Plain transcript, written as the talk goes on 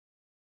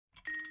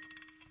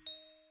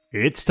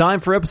It's time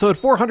for episode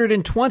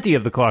 420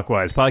 of the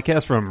Clockwise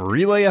podcast from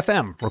Relay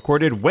FM,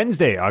 recorded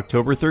Wednesday,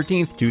 October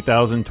 13th,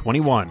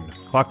 2021.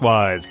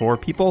 Clockwise, 4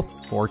 people,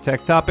 4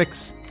 tech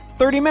topics,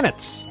 30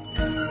 minutes.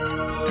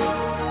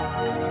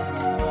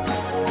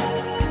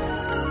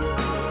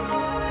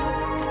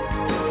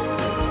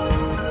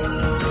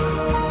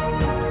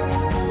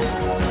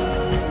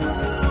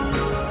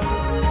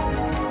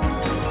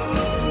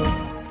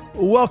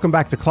 Welcome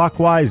back to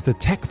Clockwise, the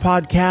tech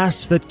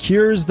podcast that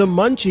cures the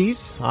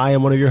munchies. I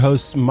am one of your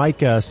hosts,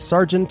 Micah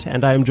Sargent,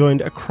 and I am joined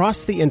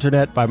across the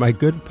internet by my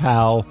good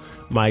pal,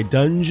 my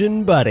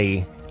dungeon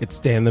buddy. It's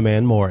Dan the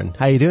Man Morin.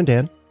 How you doing,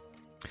 Dan?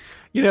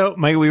 You know,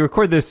 Mike, we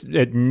record this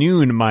at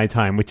noon my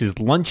time, which is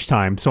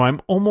lunchtime, so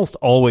I'm almost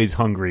always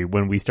hungry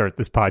when we start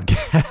this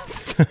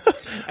podcast.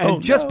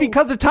 And just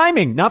because of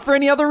timing, not for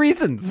any other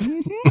reasons.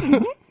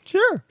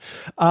 Sure.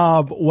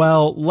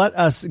 Well, let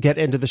us get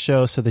into the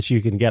show so that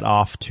you can get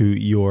off to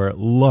your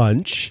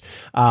lunch.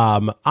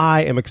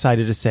 I am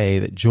excited to say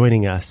that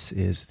joining us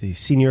is the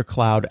senior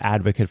cloud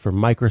advocate for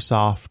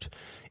Microsoft.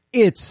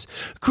 It's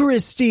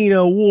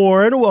Christina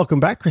Warren. Welcome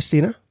back,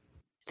 Christina.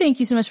 Thank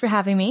you so much for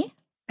having me.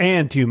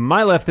 And to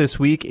my left this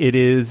week, it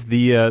is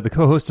the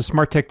co-host of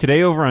Smart Tech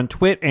Today over on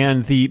Twit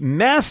and the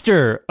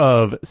master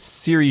of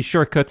Siri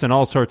shortcuts and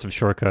all sorts of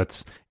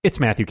shortcuts. It's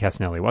Matthew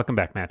Cassinelli. Welcome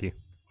back, Matthew.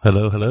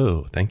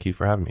 Hello. Thank you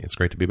for having me. It's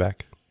great to be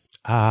back.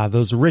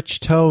 Those rich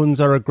tones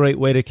are a great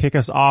way to kick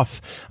us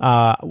off.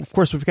 Of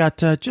course, we've got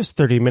just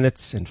 30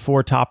 minutes and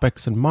 4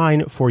 topics, and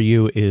mine for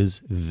you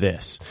is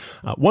this.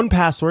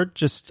 1Password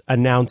just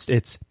announced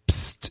its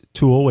PST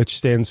tool, which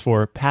stands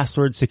for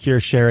Password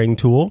Secure Sharing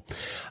Tool.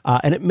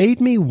 And it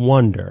made me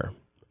wonder,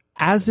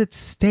 as it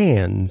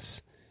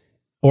stands,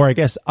 or I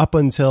guess up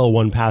until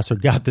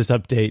 1Password got this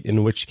update,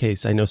 in which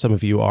case I know some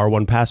of you are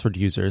 1Password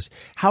users,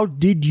 how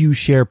did you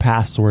share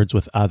passwords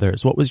with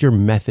others? What was your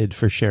method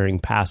for sharing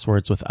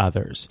passwords with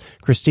others?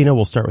 Christina,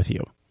 we'll start with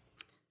you.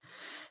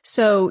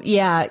 So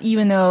yeah,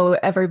 even though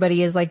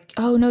everybody is like,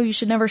 oh no, you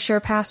should never share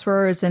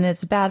passwords and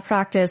it's bad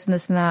practice and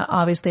this and that,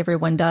 obviously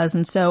everyone does.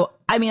 And so,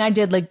 I mean, I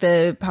did like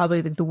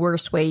probably the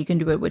worst way you can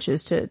do it, which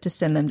is to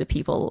send them to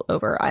people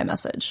over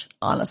iMessage.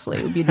 Honestly,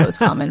 it would be the most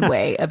common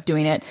way of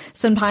doing it.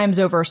 Sometimes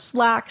over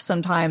Slack,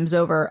 sometimes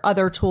over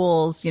other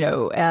tools,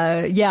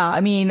 I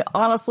mean,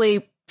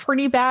 honestly,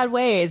 pretty bad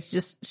ways,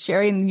 just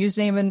sharing the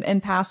username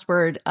and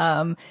password,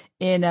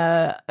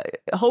 in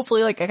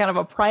hopefully like a kind of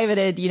a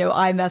privated,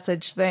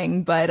 iMessage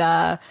thing.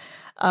 But,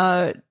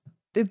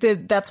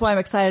 that's why I'm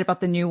excited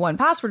about the new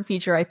 1Password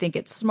feature. I think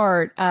it's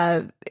smart.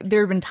 There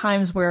have been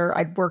times where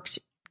I'd worked,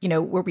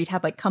 where we'd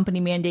have like company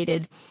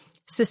mandated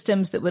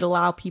systems that would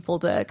allow people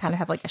to kind of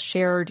have like a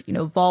shared,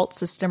 vault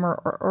system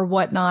or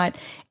whatnot.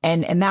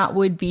 And that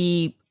would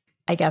be,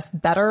 I guess,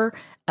 better.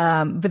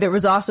 But there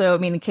was also,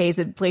 in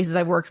places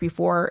I've worked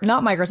before,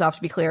 not Microsoft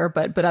to be clear,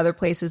 but other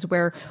places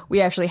where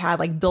we actually had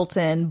like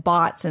built-in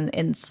bots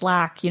in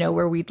Slack,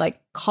 where we'd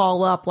like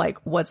call up like,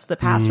 what's the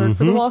password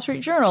for the Wall Street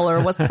Journal or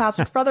what's the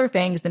password for other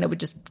things? Then it would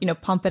just,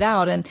 pump it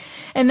out. And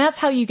that's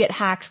how you get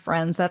hacked,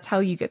 friends. That's how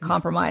you get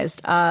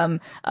compromised.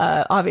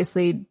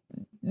 Obviously,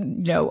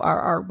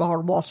 our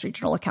Wall Street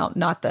Journal account,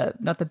 not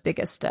the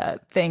biggest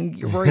thing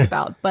you're worried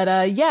about. But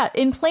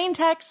in plain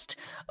text,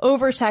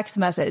 over text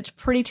message,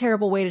 pretty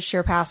terrible way to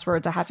share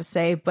passwords, I have to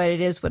say, but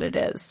it is what it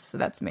is. So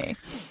that's me.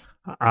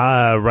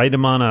 Write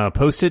them on a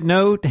Post-it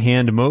note,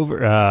 hand them over.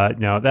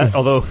 No, that,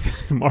 although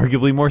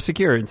arguably more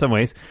secure in some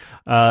ways.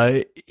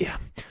 I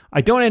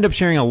don't end up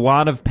sharing a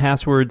lot of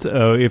passwords.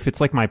 If it's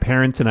like my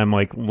parents and I'm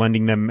like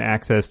lending them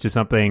access to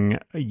something,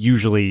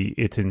 usually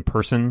it's in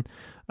person.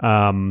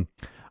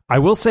 I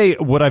will say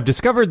what I've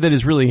discovered that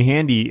is really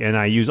handy and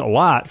I use a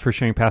lot for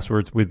sharing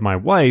passwords with my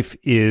wife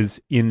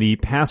is in the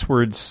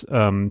passwords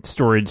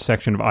storage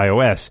section of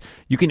iOS.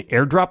 You can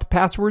airdrop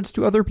passwords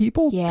to other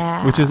people,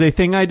 which is a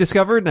thing I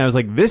discovered. And I was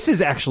like, this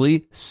is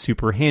actually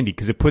super handy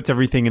because it puts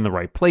everything in the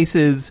right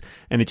places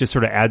and it just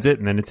sort of adds it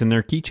and then it's in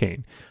their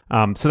keychain.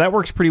 So that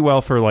works pretty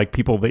well for like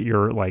people that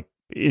you're like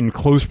in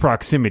close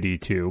proximity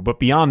to. But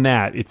beyond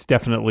that, it's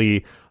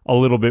definitely a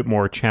little bit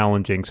more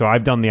challenging. So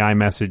I've done the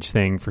iMessage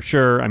thing for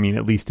sure. I mean,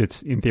 at least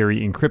it's in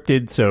theory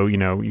encrypted. So,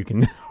 you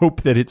can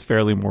hope that it's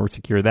fairly more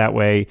secure that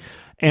way.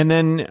 And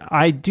then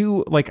I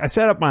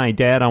set up my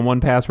dad on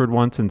 1Password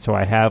once. And so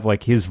I have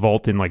like his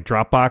vault in like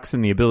Dropbox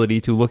and the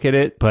ability to look at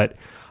it. But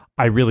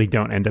I really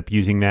don't end up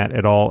using that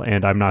at all.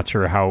 And I'm not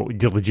sure how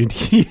diligent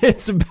he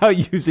is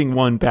about using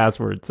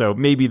 1Password. So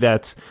maybe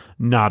that's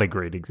not a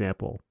great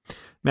example.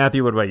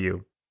 Matthew, what about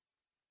you?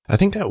 I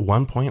think at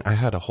one point I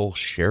had a whole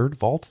shared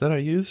vault that I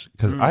use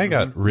because I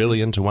got really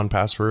into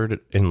 1Password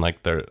in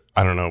like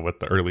I don't know what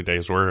the early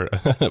days were,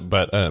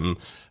 but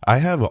I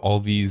have all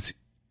these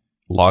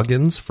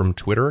logins from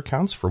Twitter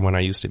accounts from when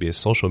I used to be a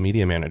social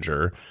media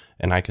manager,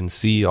 and I can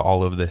see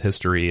all of the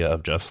history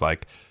of just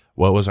like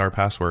what was our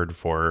password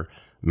for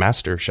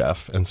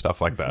MasterChef and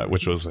stuff like that,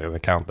 which was an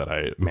account that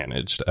I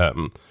managed.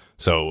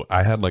 So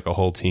I had like a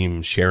whole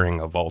team sharing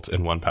a vault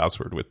in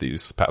 1Password with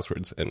these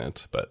passwords in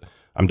it, but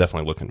I'm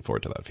definitely looking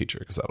forward to that feature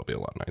because that'll be a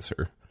lot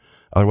nicer.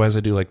 Otherwise, I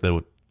do like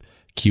the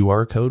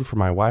QR code for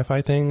my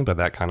Wi-Fi thing, but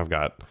that kind of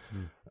got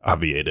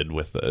obviated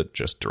with the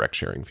just direct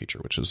sharing feature,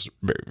 which is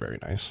very, very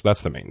nice.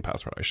 That's the main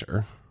password I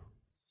share.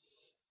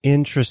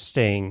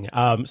 Interesting.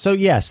 So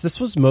yes, this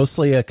was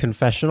mostly a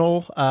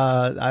confessional.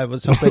 I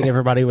was hoping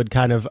everybody would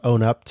kind of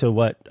own up to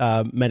what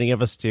many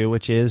of us do,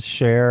 which is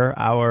share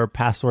our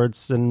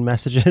passwords and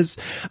messages.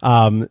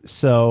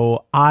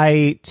 So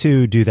I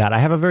too do that. I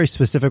have a very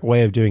specific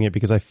way of doing it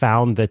because I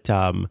found that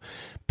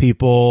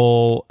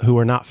people who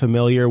are not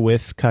familiar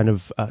with kind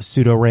of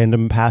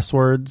pseudo-random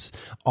passwords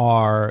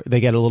they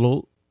get a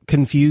little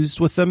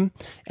confused with them.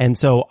 And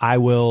so I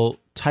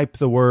will type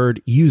the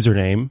word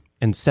username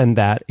and send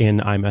that in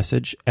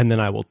iMessage, and then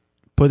I will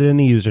put it in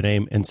the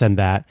username and send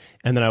that,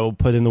 and then I will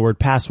put in the word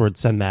password,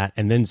 send that,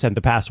 and then send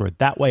the password.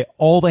 That way,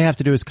 all they have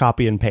to do is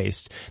copy and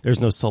paste.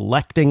 There's no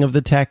selecting of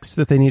the text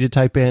that they need to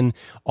type in.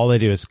 All they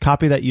do is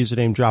copy that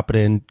username, drop it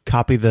in,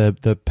 copy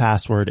the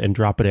password, and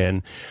drop it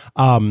in.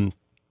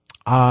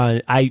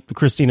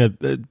 Christina,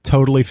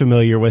 totally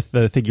familiar with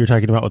the thing you're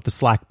talking about with the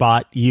Slack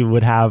bot. You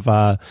would have,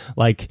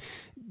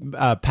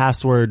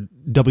 password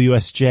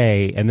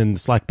WSJ, and then the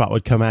Slack bot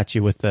would come at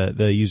you with the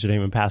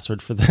username and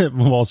password for the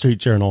Wall Street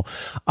Journal.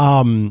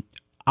 I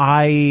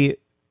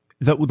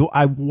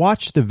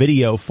watched the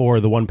video for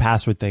the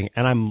 1Password thing,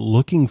 and I'm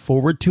looking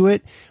forward to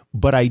it,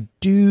 but I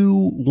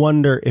do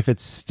wonder if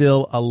it's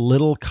still a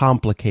little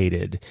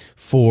complicated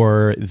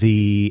for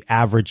the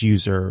average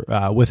user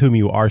with whom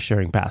you are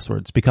sharing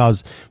passwords.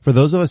 Because for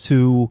those of us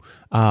who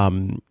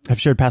have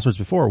shared passwords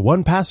before,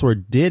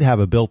 1Password did have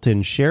a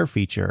built-in share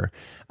feature.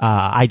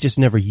 I just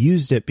never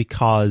used it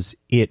because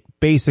it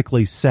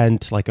basically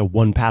sent like a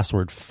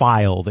 1Password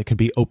file that could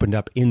be opened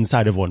up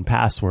inside of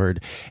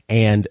 1Password,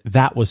 and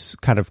that was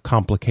kind of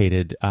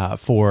complicated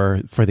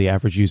for the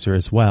average user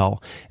as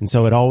well. And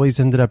so it always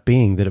ended up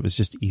being that it was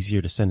just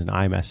easier to send an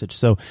iMessage.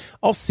 So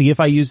I'll see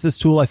if I use this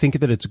tool. I think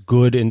that it's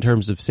good in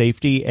terms of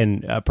safety,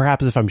 and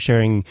perhaps if I'm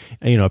sharing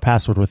a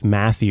password with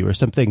Matthew or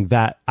something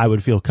that I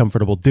would feel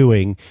comfortable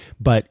doing.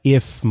 But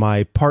if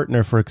my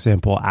partner, for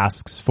example,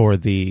 asks for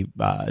the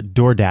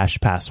DoorDash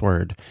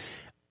password,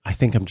 I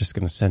think I'm just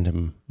going to send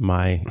him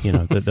my,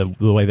 the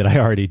way that I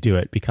already do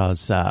it,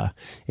 because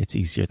it's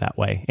easier that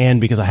way, and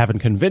because I haven't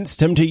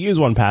convinced him to use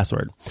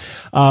 1Password.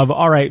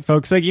 All right,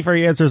 folks, thank you for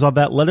your answers on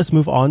that. Let us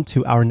move on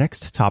to our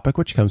next topic,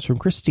 which comes from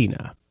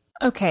Christina.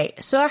 Okay,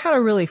 so I had a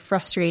really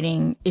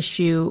frustrating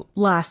issue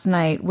last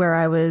night where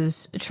I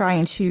was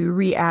trying to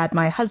re-add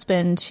my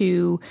husband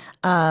to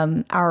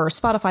our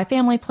Spotify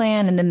family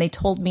plan, and then they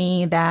told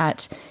me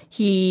that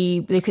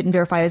they couldn't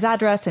verify his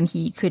address and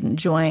he couldn't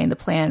join the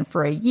plan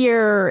for a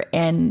year,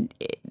 and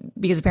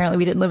because apparently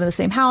we didn't live in the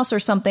same house or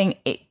something.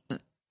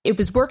 It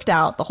was worked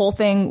out. The whole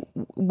thing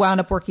wound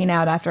up working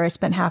out after I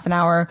spent half an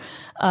hour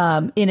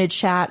in a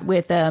chat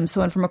with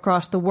someone from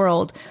across the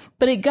world.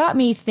 But it got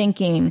me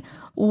thinking,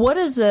 what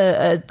is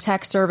a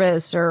tech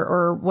service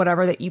or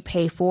whatever that you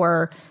pay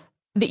for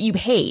that you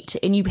hate,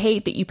 and you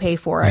hate that you pay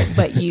for it,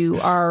 but you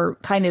are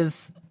kind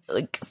of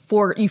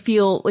you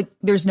feel like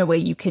there's no way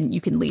you can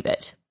leave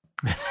it?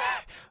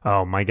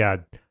 Oh my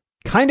God.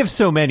 Kind of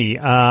so many.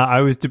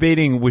 I was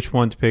debating which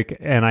one to pick,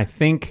 and I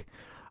think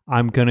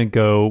I'm going to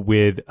go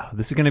with,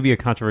 this is going to be a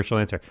controversial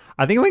answer.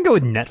 I think I'm going to go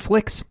with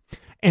Netflix.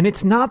 And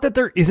it's not that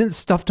there isn't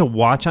stuff to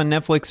watch on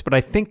Netflix, but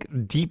I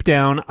think deep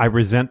down I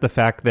resent the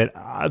fact that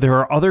there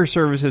are other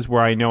services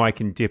where I know I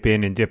can dip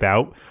in and dip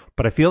out,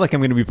 but I feel like I'm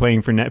going to be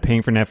paying for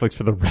Netflix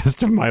for the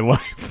rest of my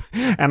life.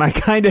 And I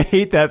kind of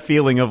hate that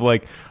feeling of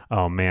like,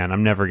 oh man,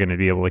 I'm never going to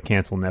be able to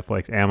cancel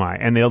Netflix, am I?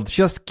 And they'll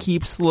just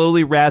keep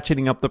slowly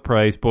ratcheting up the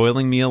price,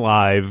 boiling me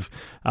alive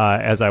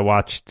as I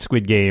watch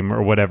Squid Game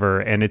or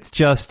whatever. And it's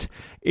just...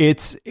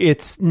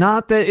 It's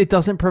not that it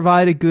doesn't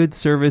provide a good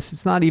service.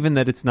 It's not even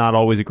that it's not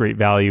always a great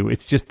value.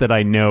 It's just that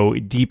I know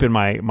deep in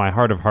my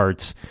heart of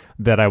hearts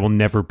that I will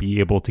never be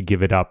able to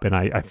give it up. And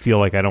I feel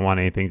like I don't want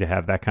anything to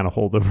have that kind of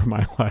hold over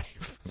my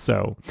life.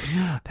 So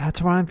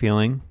that's what I'm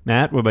feeling.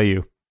 Matt, what about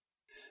you?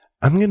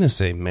 I'm going to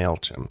say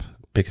MailChimp,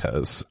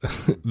 because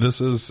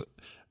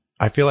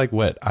I feel like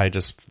what I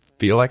just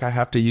feel like I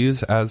have to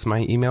use as my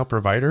email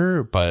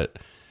provider, but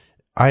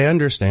I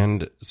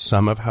understand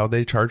some of how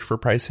they charge for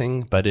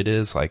pricing, but it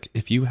is like,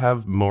 if you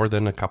have more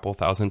than a couple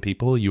thousand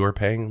people, you are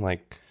paying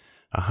like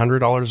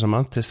 $100 a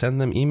month to send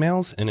them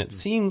emails. And it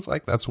seems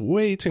like that's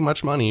way too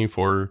much money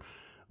for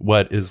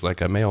what is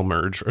like a mail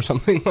merge or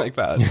something like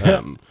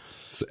that.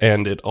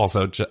 And it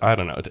also, I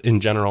don't know,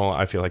 in general,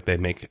 I feel like they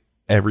make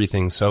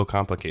everything so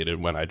complicated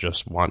when I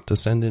just want to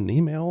send an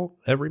email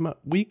every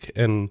week,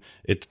 and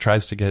it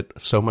tries to get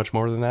so much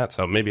more than that.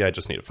 So maybe I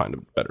just need to find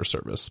a better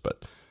service,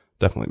 but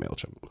definitely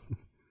MailChimp.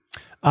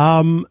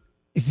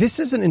 This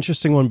is an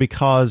interesting one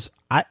because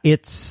I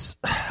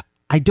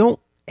don't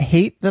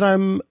hate that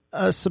I'm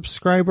a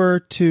subscriber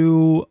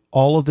to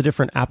all of the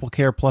different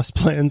AppleCare Plus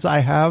plans I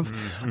have,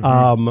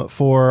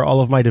 for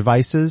all of my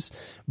devices.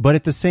 But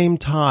at the same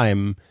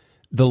time,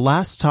 the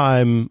last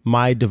time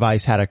my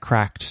device had a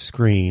cracked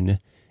screen,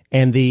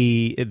 And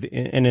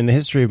and in the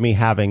history of me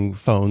having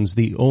phones,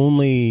 the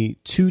only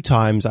 2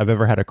 times I've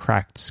ever had a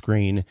cracked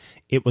screen,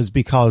 it was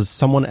because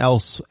someone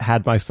else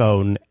had my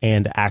phone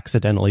and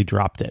accidentally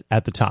dropped it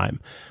at the time.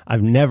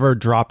 I've never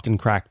dropped and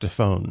cracked a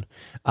phone.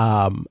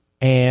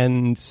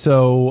 And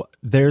so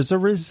there's a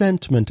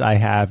resentment I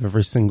have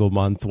every single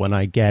month when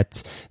I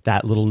get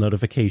that little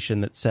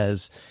notification that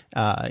says,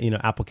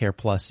 Apple Care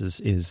Plus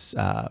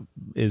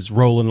is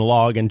rolling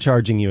along and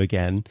charging you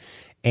again.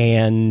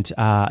 And,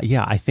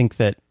 I think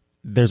that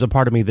there's a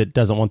part of me that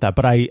doesn't want that,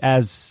 but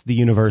as the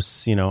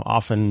universe,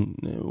 often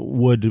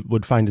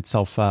would find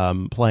itself,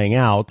 playing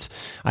out,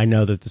 I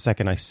know that the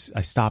second I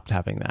stopped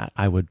having that,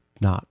 I would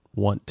not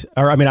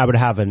I would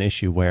have an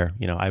issue where,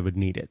 I would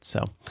need it.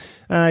 So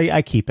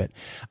I keep it.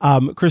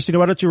 Christina,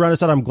 why don't you run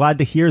us out? I'm glad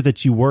to hear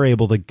that you were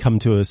able to come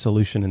to a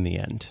solution in the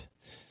end.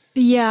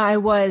 Yeah, I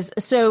was.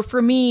 So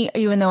for me,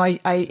 even though I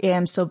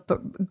am still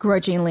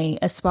grudgingly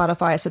a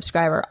Spotify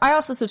subscriber, I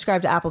also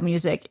subscribe to Apple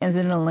Music,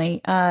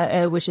 incidentally,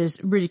 which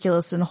is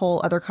ridiculous and a whole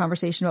other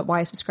conversation about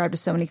why I subscribe to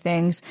so many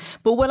things.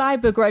 But what I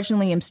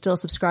begrudgingly am still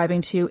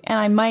subscribing to, and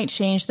I might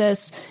change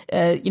this,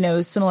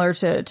 similar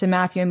to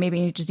Matthew, and maybe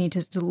you just need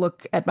to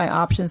look at my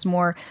options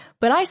more.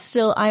 But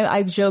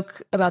I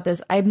joke about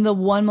this. I'm the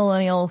one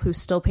millennial who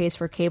still pays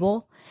for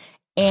cable.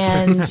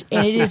 And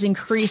it is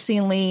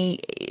increasingly,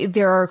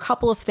 there are a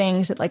couple of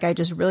things that I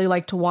just really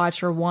like to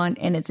watch or want.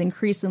 And it's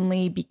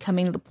increasingly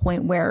becoming to the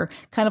point where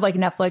kind of like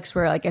Netflix,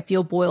 where I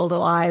feel boiled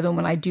alive. And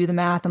when I do the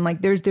math, I'm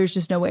like, there's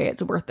just no way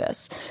it's worth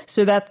this.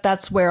 So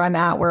that's where I'm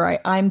at, where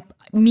I'm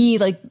me,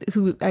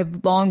 who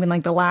I've long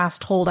been the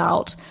last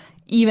holdout.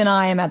 Even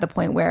I am at the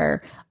point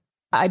where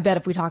I bet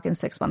if we talk in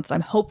 6 months,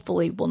 I'm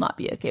hopefully will not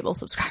be a cable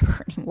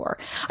subscriber anymore.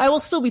 I will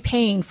still be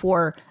paying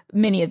for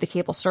many of the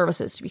cable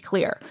services, to be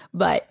clear,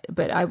 but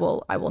I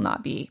will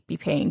not be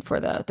paying for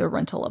the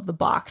rental of the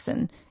box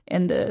and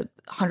the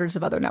hundreds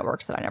of other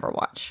networks that I never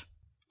watch.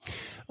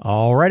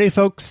 Alrighty,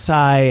 folks,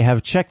 I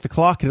have checked the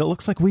clock and it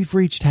looks like we've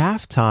reached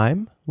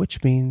halftime,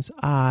 which means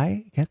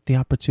I get the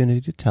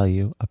opportunity to tell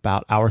you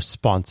about our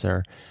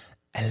sponsor,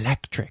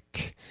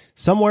 Electric.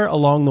 Somewhere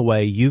along the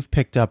way, you've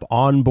picked up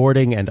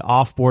onboarding and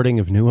offboarding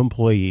of new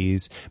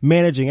employees,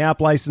 managing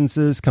app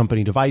licenses,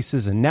 company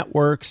devices and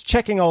networks,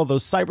 checking all of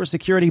those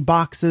cybersecurity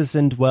boxes,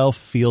 and,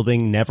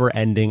 fielding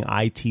never-ending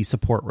IT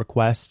support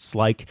requests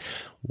like,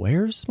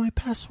 where's my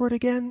password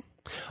again?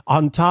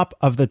 On top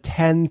of the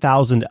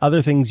 10,000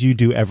 other things you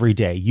do every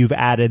day, you've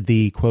added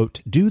the,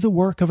 quote, do the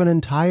work of an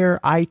entire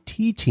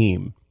IT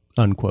team,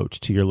 unquote,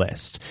 to your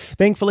list.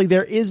 Thankfully,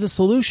 there is a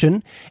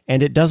solution,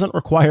 and it doesn't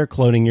require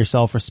cloning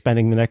yourself or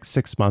spending the next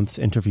 6 months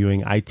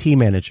interviewing IT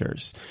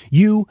managers.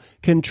 You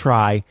can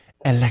try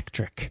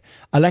Electric.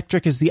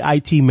 Electric is the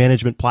IT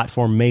management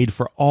platform made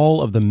for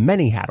all of the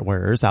many hat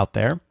wearers out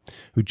there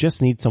who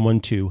just need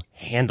someone to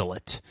handle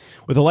it.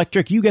 With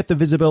Electric, you get the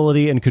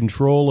visibility and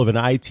control of an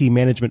IT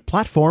management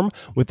platform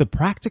with the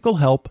practical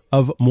help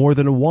of more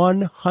than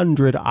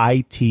 100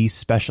 IT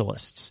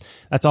specialists.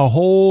 That's a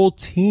whole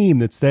team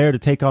that's there to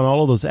take on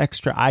all of those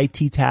extra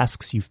IT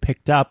tasks you've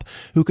picked up,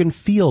 who can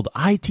field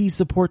IT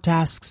support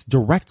tasks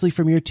directly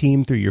from your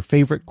team through your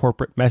favorite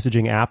corporate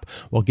messaging app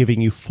while giving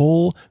you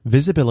full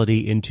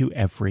visibility into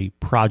every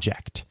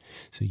project.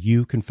 So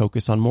you can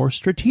focus on more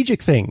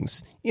strategic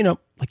things,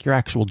 like your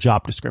actual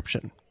job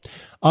description.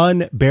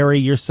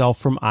 Unbury yourself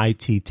from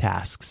IT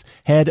tasks.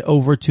 Head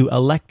over to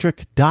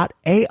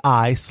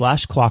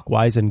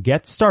electric.ai/clockwise and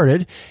get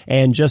started.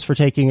 And just for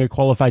taking a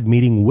qualified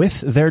meeting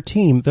with their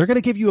team, they're going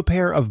to give you a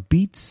pair of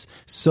Beats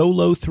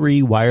Solo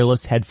 3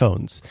 wireless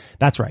headphones.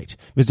 That's right.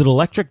 Visit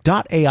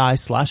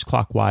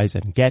electric.ai/clockwise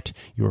and get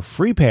your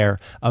free pair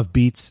of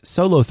Beats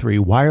Solo 3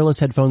 wireless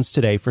headphones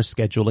today for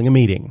scheduling a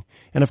meeting.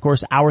 And of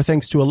course, our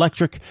thanks to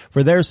Electric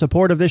for their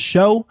support of this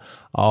show.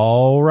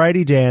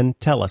 Alrighty, Dan,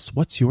 tell us,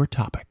 what's your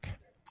topic?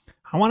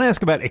 I want to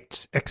ask about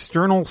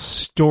external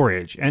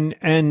storage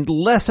and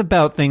less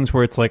about things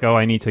where it's like,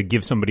 I need to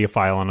give somebody a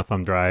file on a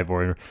thumb drive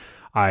or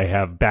I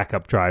have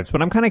backup drives.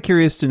 But I'm kind of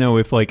curious to know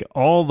if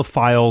all the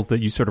files that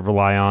you sort of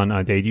rely on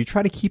a day, do you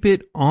try to keep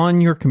it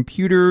on your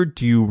computer?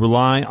 Do you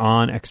rely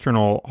on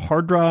external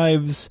hard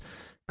drives,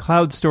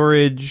 cloud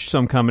storage,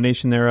 some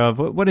combination thereof?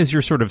 What is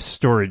your sort of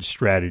storage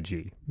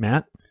strategy,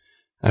 Matt?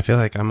 I feel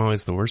like I'm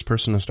always the worst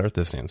person to start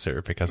this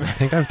answer because I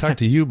think I've talked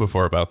to you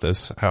before about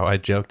this, how I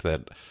joked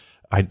that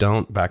I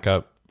don't back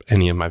up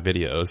any of my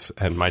videos,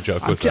 and my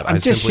joke was that I'm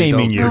just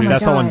shaming you. Oh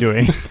That's all I'm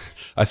doing.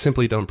 I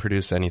simply don't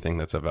produce anything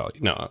that's of value.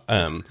 No,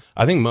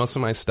 I think most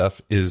of my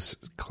stuff is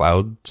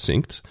cloud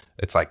synced.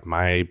 It's like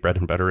my bread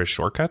and butter is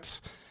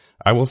shortcuts.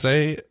 I will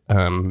say,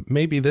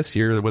 maybe this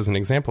year was an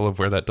example of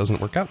where that doesn't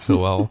work out so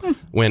well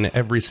when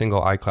every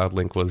single iCloud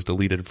link was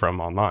deleted from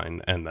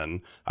online, and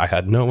then I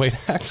had no way to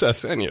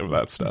access any of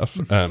that stuff.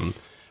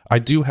 I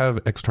do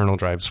have external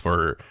drives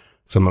for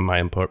some of my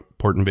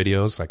important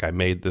videos. Like I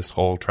made this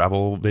whole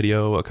travel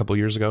video a couple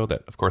years ago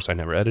that, of course, I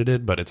never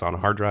edited, but it's on a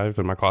hard drive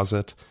in my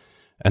closet.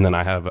 And then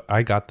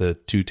I got the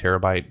 2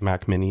 terabyte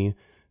Mac Mini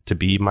to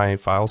be my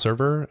file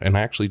server. And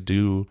I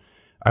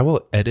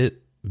will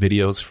edit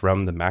videos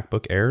from the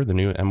MacBook Air, the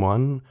new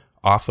M1,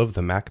 off of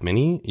the Mac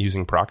Mini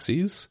using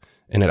proxies,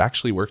 and it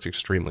actually worked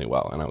extremely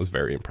well, and I was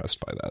very impressed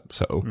by that.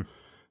 So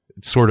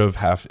it's sort of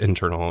half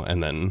internal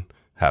and then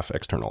half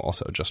external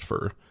also, just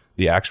for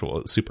the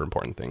actual super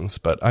important things.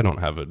 But I don't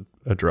have a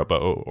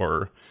Drobo,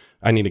 or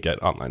I need to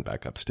get online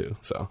backups too,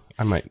 so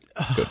I might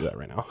go do that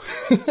right now.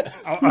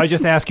 I'll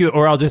just ask you,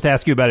 or I'll just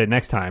ask you about it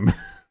next time.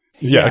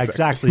 Yeah,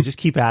 exactly. Just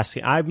keep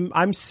asking.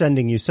 I'm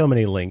sending you so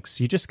many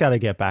links. You just got to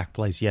get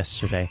Backblaze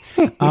yesterday.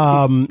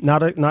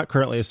 Not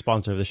currently a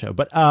sponsor of the show,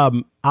 but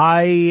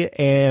I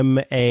am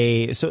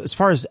so as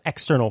far as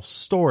external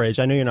storage,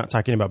 I know you're not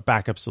talking about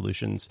backup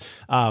solutions.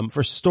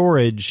 For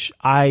storage,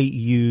 I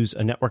use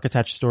a network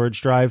attached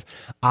storage drive.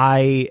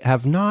 I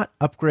have not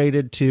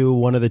upgraded to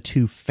one of the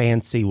two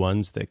fancy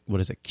ones.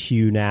 What is it?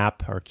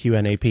 QNAP or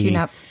QNAP?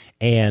 QNAP.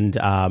 And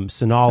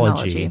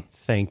Synology.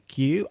 Thank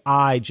you.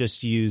 I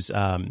just use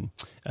a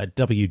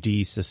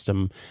WD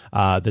system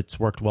that's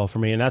worked well for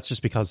me. And that's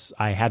just because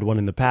I had one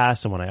in the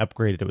past, and when I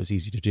upgraded, it was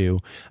easy to do.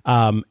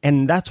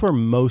 And that's where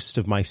most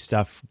of my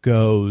stuff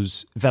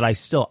goes that I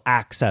still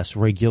access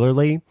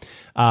regularly.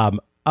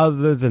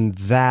 Other than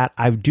that,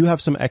 I do have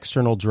some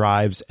external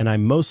drives, and I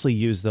mostly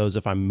use those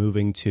if I'm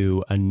moving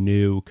to a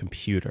new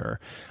computer.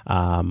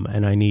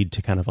 And I need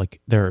to kind of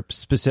like, they're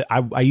specific.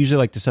 I usually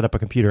like to set up a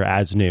computer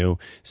as new,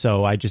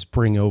 so I just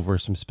bring over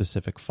some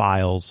specific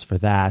files for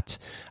that.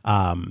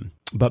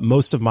 But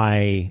most of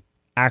my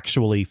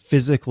actually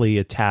physically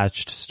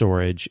attached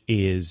storage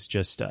is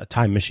just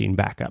Time Machine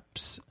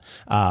backups.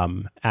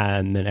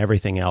 And then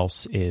everything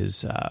else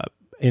is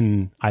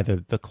in either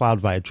the cloud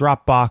via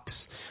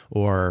Dropbox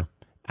or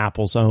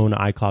Apple's own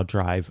iCloud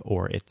drive,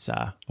 or it's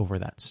over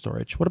that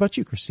storage. What about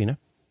you, Christina?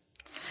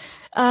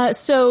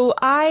 So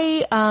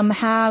I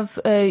have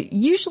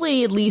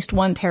usually at least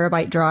 1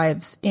 terabyte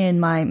drives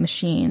in my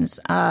machines.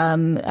 I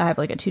have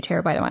like a 2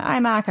 terabyte on my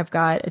iMac. I've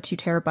got a 2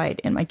 terabyte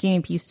in my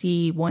gaming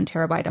PC, 1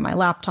 terabyte on my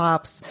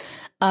laptops.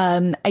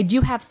 I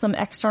do have some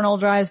external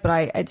drives, but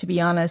I to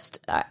be honest,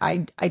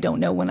 I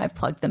don't know when I've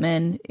plugged them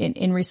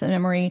in recent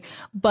memory.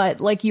 But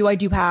like you, I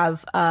do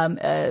have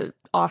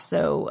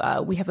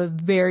also, we have a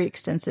very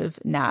extensive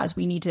NAS.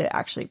 We need to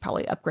actually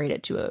probably upgrade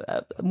it to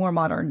a more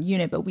modern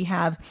unit, but we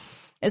have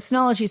a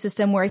Synology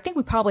system where I think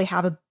we probably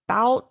have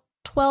about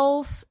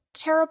 12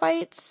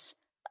 terabytes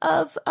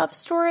of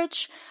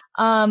storage.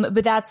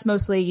 But that's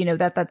mostly,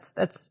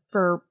 that's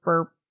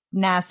for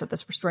NAS stuff,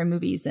 that's for storing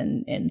movies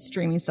and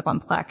streaming stuff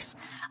on Plex.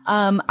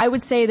 I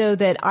would say though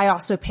that I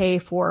also pay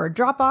for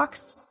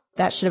Dropbox.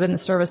 That should have been the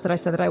service that I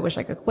said that I wish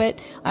I could quit.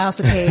 I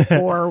also pay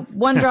for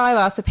OneDrive.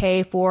 I also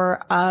pay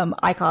for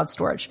iCloud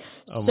storage.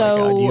 Oh my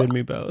God, you and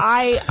me both.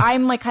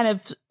 I'm kind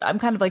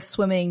of like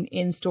swimming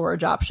in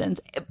storage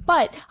options,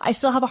 but I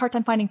still have a hard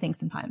time finding things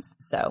sometimes.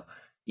 So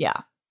yeah.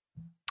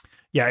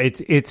 Yeah,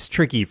 it's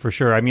tricky for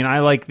sure. I mean, I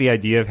like the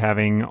idea of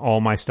having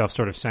all my stuff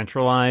sort of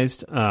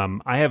centralized.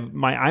 I have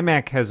my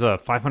iMac has a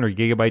 500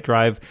 gigabyte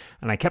drive,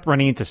 and I kept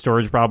running into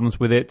storage problems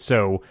with it.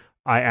 So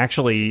I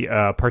actually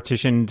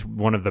partitioned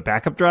one of the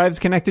backup drives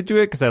connected to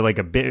it because I had like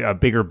a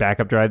bigger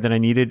backup drive than I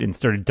needed, and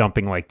started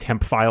dumping like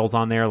temp files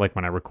on there, like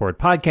when I record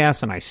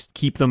podcasts, and I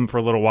keep them for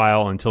a little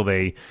while until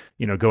they,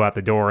 go out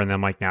the door, and then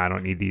I'm like, nah, I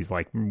don't need these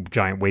like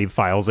giant WAV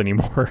files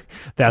anymore.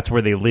 That's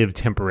where they live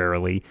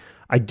temporarily.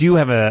 I do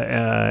have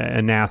a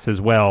NAS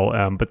as well,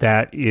 but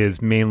that's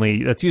used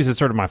as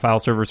sort of my file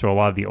server. So a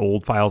lot of the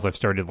old files I've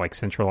started like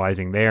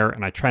centralizing there,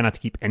 and I try not to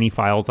keep any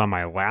files on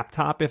my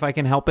laptop if I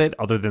can help it,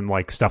 other than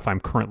like stuff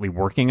I'm currently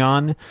working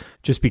on,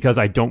 just because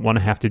I don't want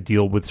to have to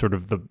deal with sort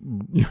of the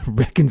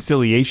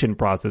reconciliation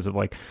process of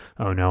like,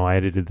 oh no, I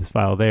edited this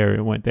file there,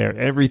 it went there.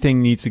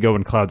 Everything needs to go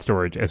in cloud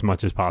storage as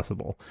much as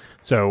possible.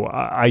 So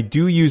I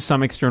do use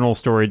some external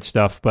storage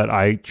stuff, but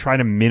I try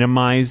to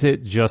minimize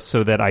it just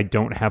so that I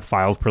don't have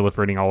files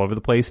proliferating all over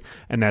the place.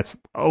 And that's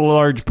a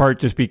large part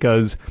just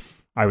because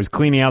I was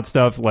cleaning out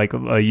stuff like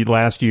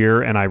last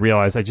year, and I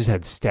realized I just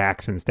had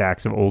stacks and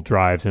stacks of old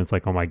drives, and it's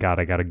like, oh my God,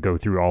 I got to go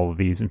through all of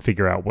these and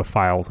figure out what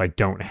files I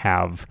don't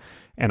have.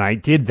 And I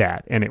did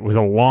that, and it was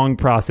a long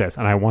process,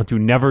 and I want to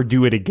never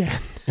do it again.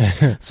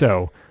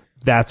 So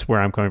that's where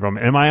I'm coming from.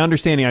 And my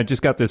understanding, I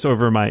just got this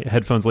over my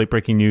headphones, late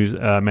breaking news,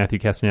 Matthew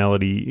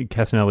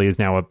Castanelli is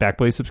now a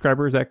Backblaze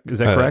subscriber. Is that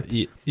correct?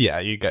 Yeah,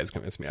 you guys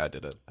convinced me. I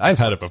did it. I've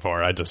had it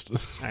before. I just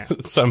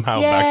somehow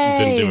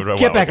didn't do it well.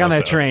 Get back on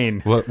that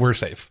train. We're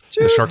safe.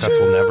 The shortcuts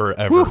will never,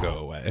 ever go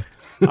away.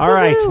 All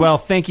right. Well,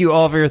 thank you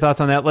all for your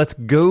thoughts on that. Let's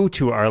go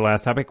to our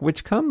last topic,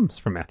 which comes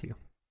from Matthew.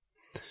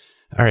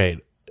 All right.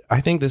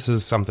 I think this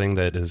is something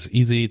that is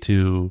easy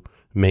to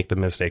make the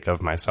mistake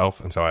of myself,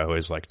 and so I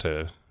always like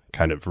to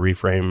kind of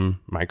reframe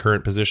my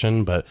current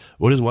position. But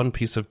what is one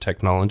piece of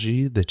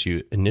technology that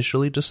you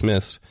initially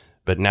dismissed,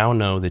 but now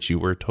know that you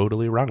were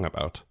totally wrong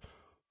about?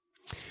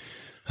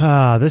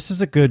 This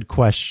is a good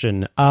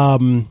question.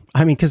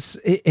 I mean, because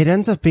it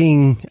ends up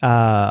being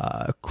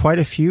quite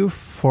a few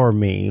for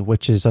me,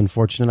 which is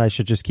unfortunate. I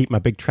should just keep my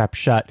big trap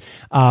shut.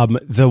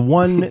 The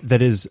one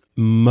that is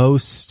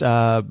most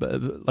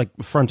like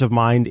front of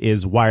mind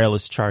is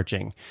wireless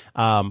charging.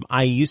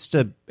 I used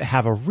to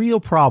have a real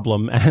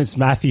problem, as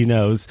Matthew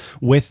knows,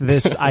 with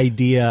this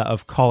idea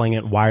of calling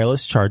it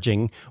wireless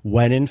charging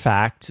when in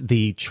fact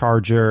the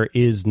charger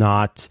is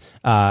not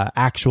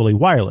actually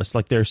wireless.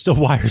 Like there are still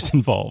wires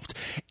involved.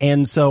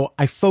 And so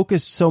I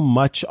focused so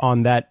much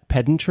on that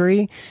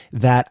pedantry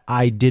that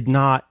I did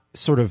not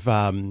sort of,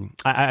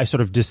 I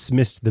sort of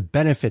dismissed the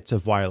benefits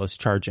of wireless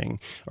charging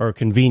or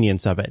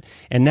convenience of it.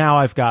 And now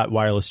I've got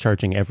wireless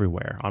charging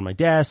everywhere, on my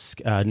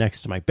desk,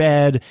 next to my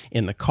bed,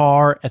 in the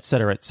car, et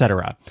cetera, et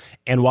cetera.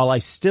 And while I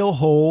still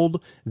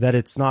hold that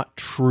it's not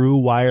true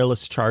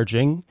wireless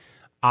charging,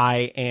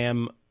 I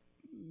am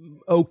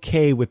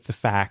okay with the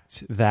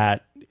fact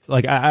that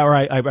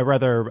I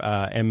rather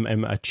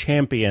am a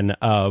champion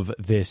of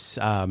this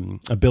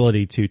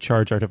ability to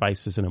charge our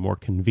devices in a more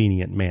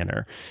convenient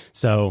manner.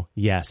 So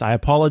yes, I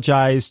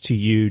apologize to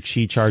you,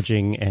 Qi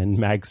Charging and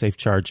MagSafe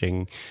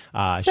Charging.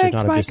 I should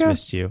not have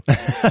dismissed you.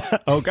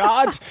 Oh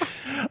God,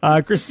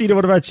 Christina,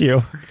 what about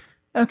you?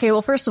 Okay,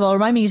 well, first of all,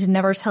 remind me to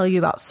never tell you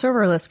about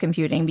serverless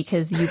computing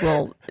because you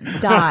will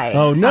die.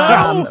 Oh,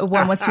 no!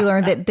 Once you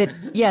learn that,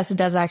 yes, it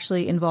does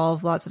actually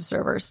involve lots of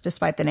servers,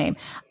 despite the name.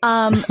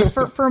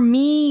 For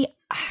me,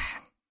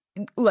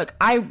 look,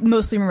 I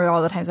mostly remember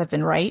all the times I've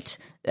been right,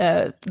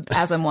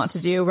 as I want to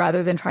do,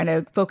 rather than trying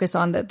to focus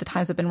on the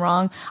times I've been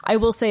wrong. I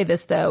will say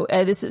this, though.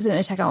 This isn't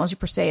a technology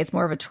per se. It's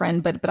more of a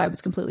trend, but I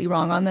was completely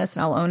wrong on this,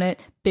 and I'll own it.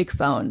 Big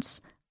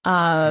phones.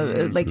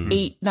 Like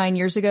 8-9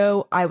 years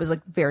ago, I was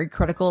like very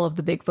critical of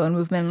the big phone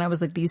movement. And I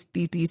was like, these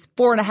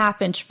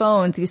 4.5-inch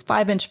phones, these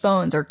 5-inch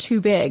phones are too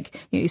big.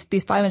 You know,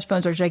 these 5-inch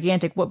phones are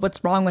gigantic.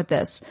 What's wrong with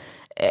this?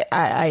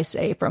 I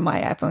say from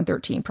my iPhone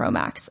 13 Pro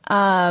Max.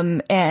 Yeah,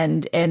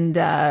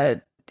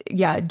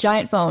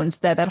 giant phones,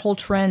 that whole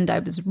trend I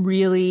was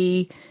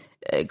really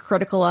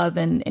critical of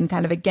and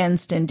kind of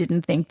against, and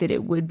didn't think that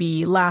it would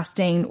be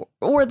lasting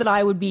or that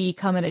I would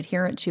become an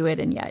adherent to it.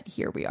 And yet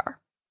here we are.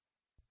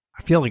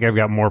 I feel like I've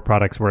got more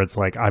products where it's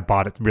like I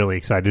bought it really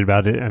excited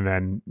about it and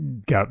then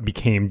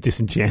became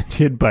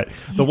disenchanted. But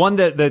the one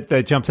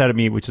that jumps out at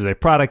me, which is a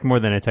product more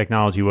than a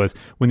technology, was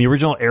when the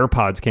original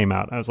AirPods came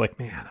out. I was like,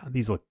 man,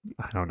 these look,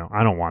 I don't know.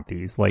 I don't want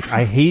these. Like,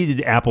 I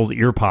hated Apple's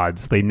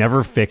EarPods. They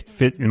never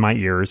fit in my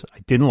ears. I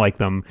didn't like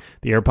them.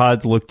 The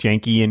AirPods looked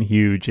janky and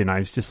huge. And I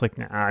was just like,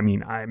 nah, I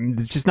mean,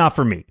 it's just not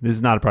for me. This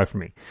is not a product for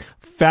me.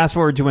 Fast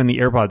forward to when the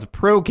AirPods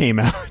Pro came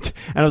out.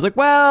 And I was like,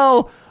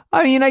 well,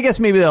 I mean, I guess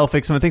maybe they'll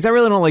fix some of the things. I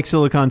really don't like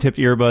silicone-tipped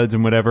earbuds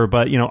and whatever,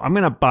 but, you know, I'm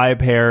going to buy a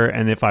pair,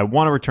 and if I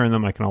want to return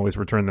them, I can always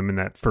return them in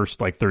that first,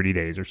 30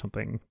 days or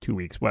something, 2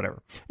 weeks,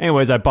 whatever.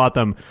 Anyways, I bought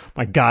them.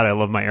 My God, I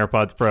love my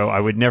AirPods Pro. I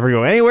would never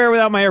go anywhere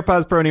without my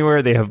AirPods Pro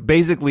anywhere. They have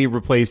basically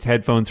replaced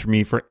headphones for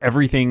me for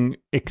everything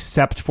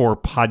except for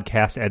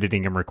podcast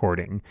editing and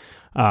recording.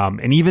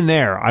 And even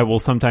there, I will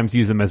sometimes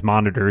use them as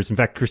monitors. In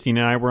fact,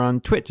 Christina and I were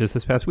on Twitch just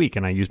this past week,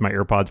 and I used my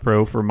AirPods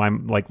Pro for my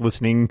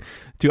listening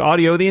to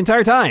audio the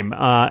entire time.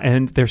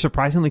 And they're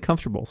surprisingly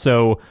comfortable.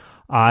 So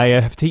I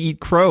have to eat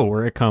crow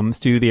where it comes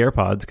to the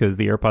AirPods, because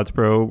the AirPods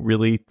Pro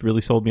really,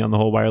 really sold me on the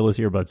whole wireless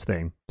earbuds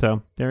thing.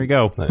 So there you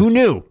go. Nice. Who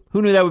knew?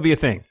 Who knew that would be a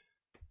thing?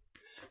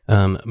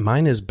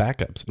 Mine is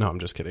backups. No, I'm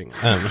just kidding.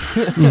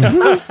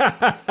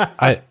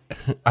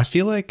 I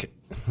feel like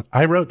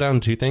I wrote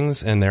down two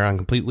things, and they're on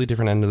completely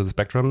different ends of the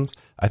spectrums.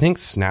 I think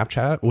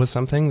Snapchat was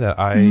something that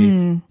I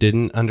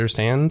didn't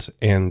understand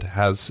and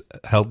has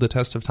held the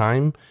test of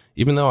time,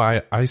 even though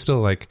I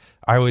still I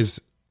always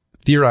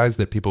theorized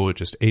that people would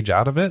just age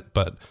out of it,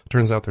 but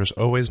turns out there's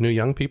always new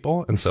young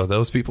people, and so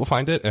those people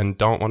find it and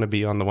don't want to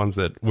be on the ones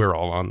that we're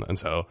all on, and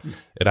so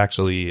it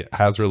actually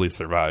has really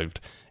survived.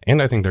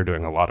 And I think they're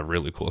doing a lot of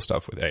really cool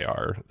stuff with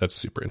AR. That's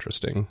super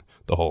interesting.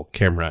 The whole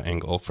camera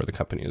angle for the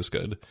company is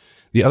good.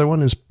 The other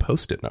one is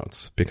Post-it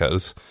notes,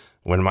 because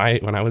when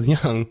I was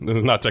young, this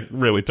is not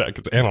really tech,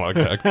 it's analog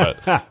tech,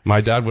 but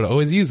my dad would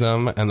always use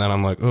them, and then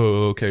I'm like,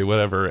 oh, okay,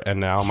 whatever. And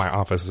now my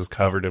office is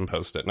covered in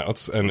Post-it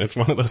notes, and it's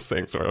one of those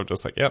things where I'm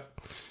just like, yep,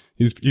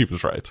 he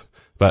was right.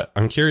 But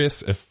I'm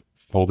curious if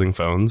folding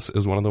phones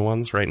is one of the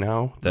ones right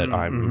now that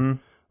I'm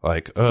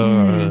like,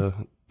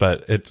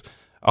 but it's,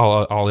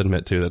 I'll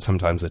admit too that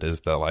sometimes it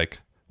is the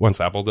once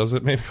Apple does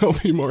it, maybe I'll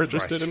be more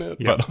interested in it.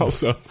 Yep. But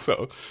also,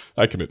 so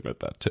I can admit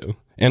that too.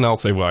 And I'll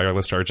say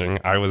wireless charging.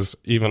 I was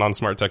even on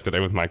Smart Tech today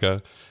with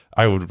Micah.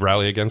 I would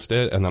rally against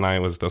it, and then I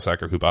was the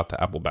sucker who bought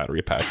the Apple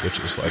battery pack, which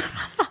is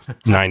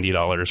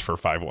 $90 for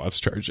 5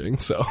 watts charging.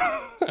 So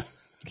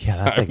yeah,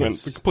 that thing I went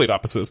the complete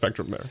opposite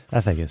spectrum there.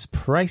 That thing is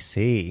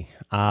pricey.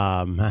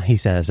 He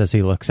says as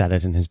he looks at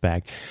it in his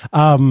bag.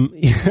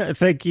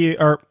 Thank you.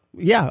 Or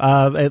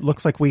it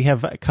looks like we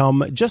have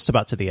come just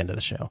about to the end of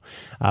the show.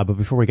 But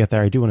before we get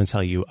there, I do want to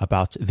tell you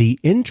about the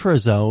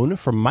Intrazone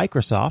from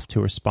Microsoft,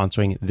 who are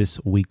sponsoring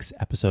this week's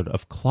episode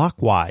of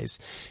Clockwise.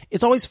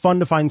 It's always fun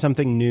to find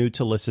something new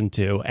to listen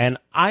to, and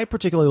I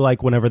particularly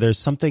like whenever there's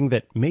something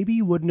that maybe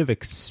you wouldn't have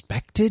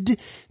expected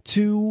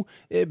to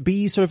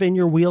be sort of in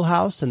your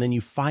wheelhouse, and then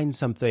you find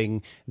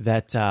something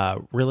that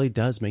really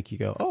does make you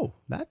go, oh,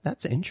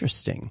 that's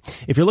interesting.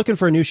 If you're looking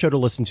for a new show to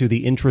listen to,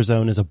 the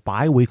Intrazone is a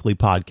bi-weekly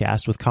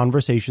podcast with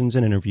conversations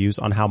and interviews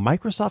on how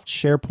Microsoft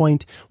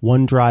SharePoint,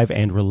 OneDrive,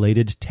 and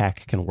related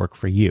tech can work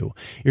for you.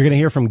 You're going to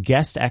hear from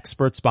guest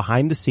experts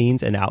behind the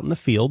scenes and out in the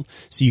field,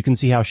 so you can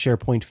see how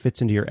SharePoint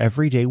fits into your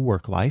everyday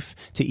work life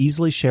to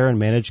easily share and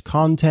manage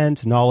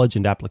content, knowledge,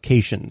 and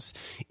applications.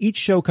 Each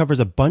show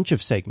covers a bunch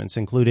of segments,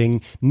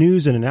 including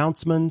news and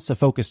announcements, a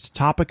focused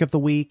topic of the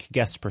week,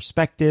 guest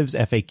perspectives,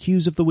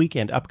 FAQs of the week,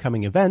 and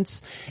upcoming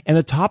events. And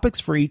the topics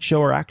for each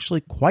show are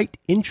actually quite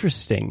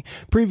interesting.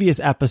 Previous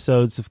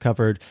episodes have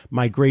covered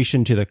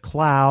migration to the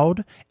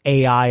cloud,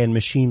 AI and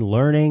machine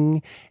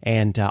learning,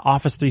 and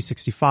Office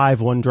 365,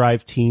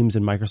 OneDrive, Teams,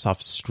 and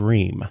Microsoft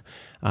Stream.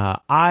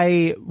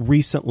 I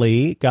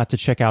recently got to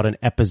check out an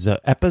episode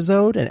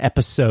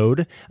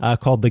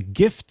called The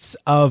Gifts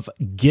of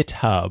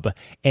GitHub.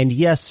 And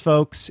yes,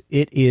 folks,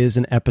 it is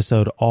an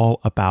episode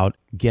all about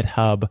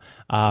GitHub.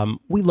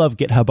 We love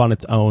GitHub on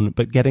its own,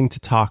 but getting to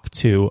talk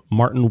to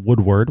Martin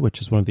Woodward,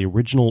 which is one of the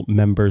original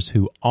members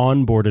who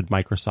onboarded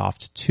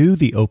Microsoft to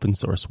the open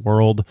source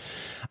world,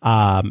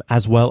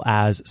 as well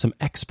as some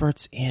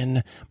experts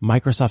in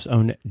Microsoft's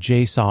own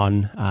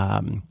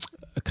JSON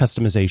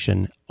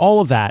customization,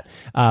 all of that.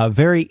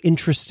 Very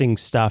interesting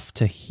stuff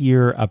to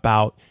hear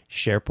about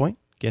SharePoint,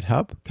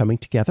 GitHub coming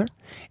together,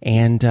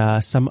 and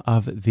some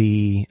of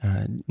the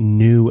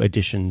new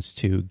additions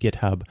to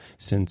GitHub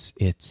since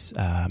its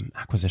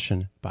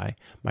acquisition by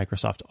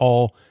Microsoft.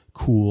 All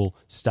cool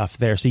stuff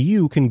there. So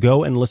you can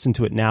go and listen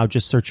to it now.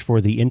 Just search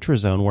for the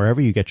Intrazone wherever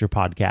you get your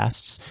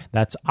podcasts.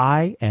 That's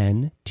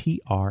INTRAZONE,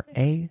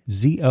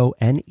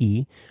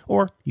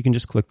 or you can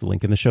just click the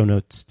link in the show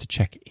notes to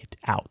check it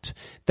out.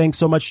 Thanks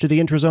so much to the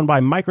Intrazone by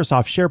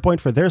Microsoft SharePoint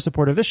for their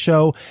support of this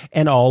show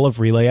and all of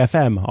Relay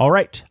FM. All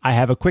right, I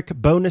have a quick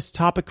bonus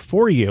topic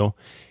for you.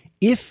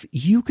 If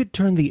you could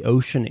turn the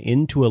ocean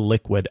into a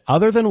liquid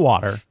other than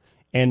water,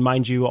 and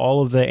mind you,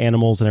 all of the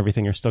animals and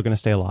everything are still going to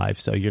stay alive,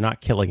 so you're not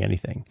killing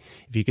anything.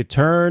 If you could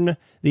turn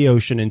the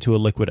ocean into a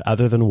liquid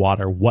other than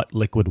water, what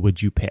liquid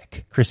would you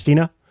pick?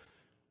 Christina?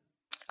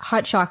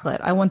 Hot chocolate.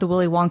 I want the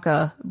Willy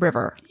Wonka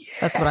river. Yeah.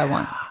 That's what I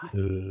want.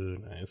 Ooh,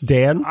 nice.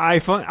 Dan? I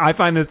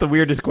find this the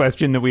weirdest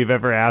question that we've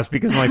ever asked,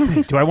 because I'm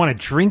like, do I want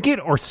to drink it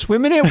or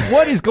swim in it?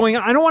 What is going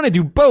on? I don't want to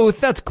do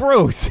both. That's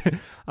gross.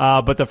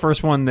 But the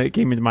first one that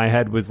came into my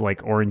head was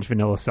like orange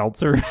vanilla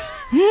seltzer.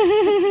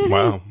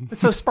 Wow. It's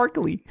so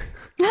sparkly.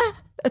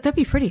 That'd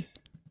be pretty.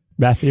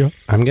 Matthew?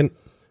 I'm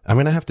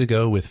gonna have to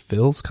go with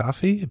Phil's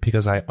coffee,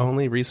 because I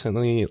only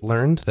recently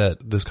learned that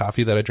this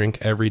coffee that I drink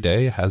every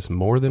day has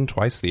more than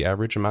twice the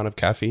average amount of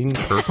caffeine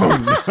per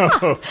cup.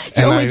 No.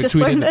 You only just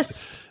learned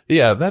this?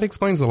 Yeah, that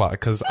explains a lot,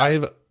 because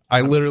I'm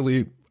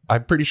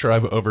pretty sure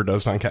I've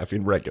overdosed on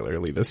caffeine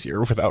regularly this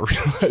year without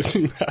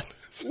realizing that.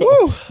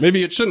 So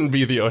maybe it shouldn't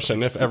be the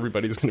ocean if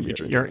everybody's going to be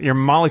drinking. Your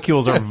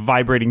molecules are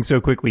vibrating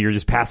so quickly, you're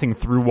just passing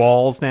through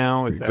walls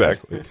now.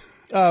 Exactly.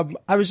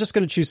 I was just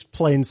going to choose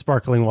plain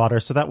sparkling water,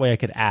 so that way I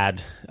could add.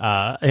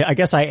 I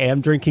guess I am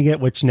drinking it,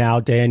 which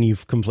now, Dan,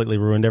 you've completely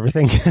ruined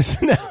everything.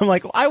 Now I'm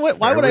like, why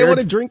would I want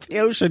to drink the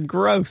ocean?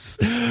 Gross.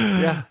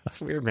 Yeah,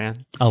 that's weird,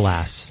 man.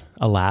 Alas.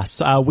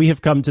 We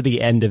have come to the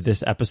end of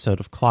this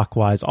episode of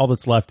Clockwise. All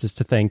that's left is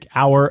to thank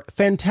our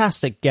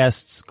fantastic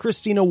guests.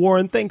 Christina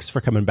Warren, thanks for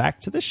coming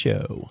back to the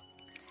show.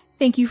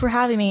 Thank you for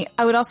having me.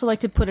 I would also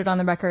like to put it on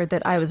the record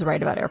that I was right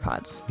about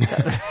AirPods.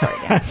 So, sorry,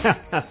 Dan.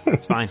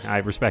 That's fine. I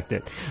respect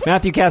it.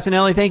 Matthew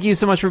Casanelli, thank you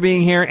so much for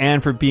being here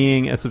and for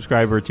being a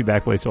subscriber to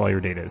Backblaze so all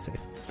your data is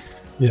safe.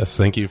 Yes,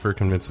 thank you for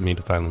convincing me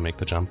to finally make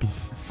the jump.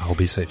 I'll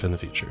be safe in the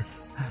future.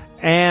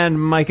 And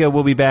Micah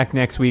will be back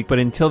next week. But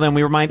until then,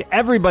 we remind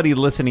everybody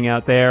listening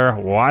out there,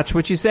 watch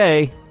what you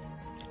say.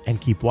 And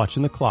keep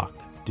watching the clock,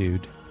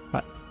 dude.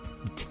 Bye,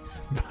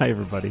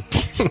 everybody.